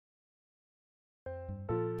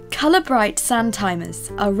Colour-bright sand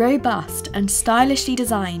timers are robust and stylishly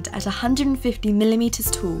designed at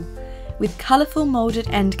 150mm tall, with colourful moulded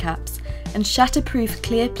end caps and shatterproof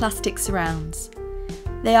clear plastic surrounds.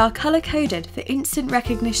 They are colour-coded for instant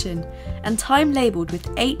recognition and time-labelled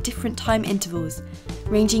with 8 different time intervals,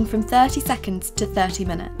 ranging from 30 seconds to 30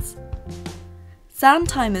 minutes. Sand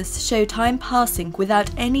timers show time passing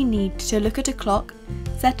without any need to look at a clock,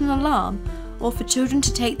 set an alarm, or for children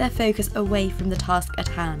to take their focus away from the task at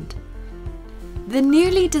hand. The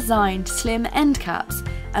newly designed slim end caps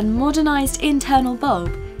and modernised internal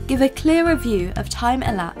bulb give a clearer view of time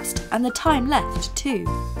elapsed and the time left too.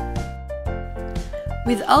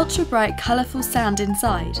 With ultra-bright colourful sand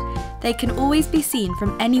inside, they can always be seen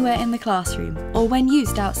from anywhere in the classroom or when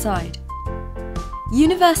used outside.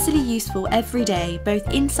 Universally useful every day, both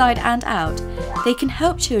inside and out, they can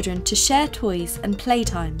help children to share toys and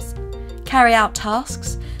playtimes, carry out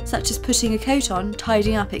tasks such as putting a coat on,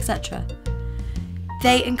 tidying up, etc.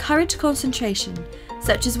 They encourage concentration,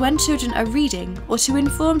 such as when children are reading, or to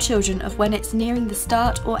inform children of when it's nearing the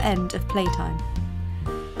start or end of playtime.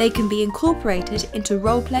 They can be incorporated into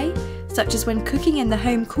role play, such as when cooking in the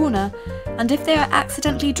home corner, and if they are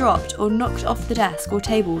accidentally dropped or knocked off the desk or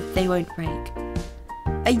table, they won't break.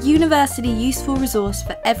 A universally useful resource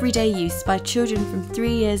for everyday use by children from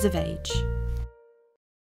 3 years of age.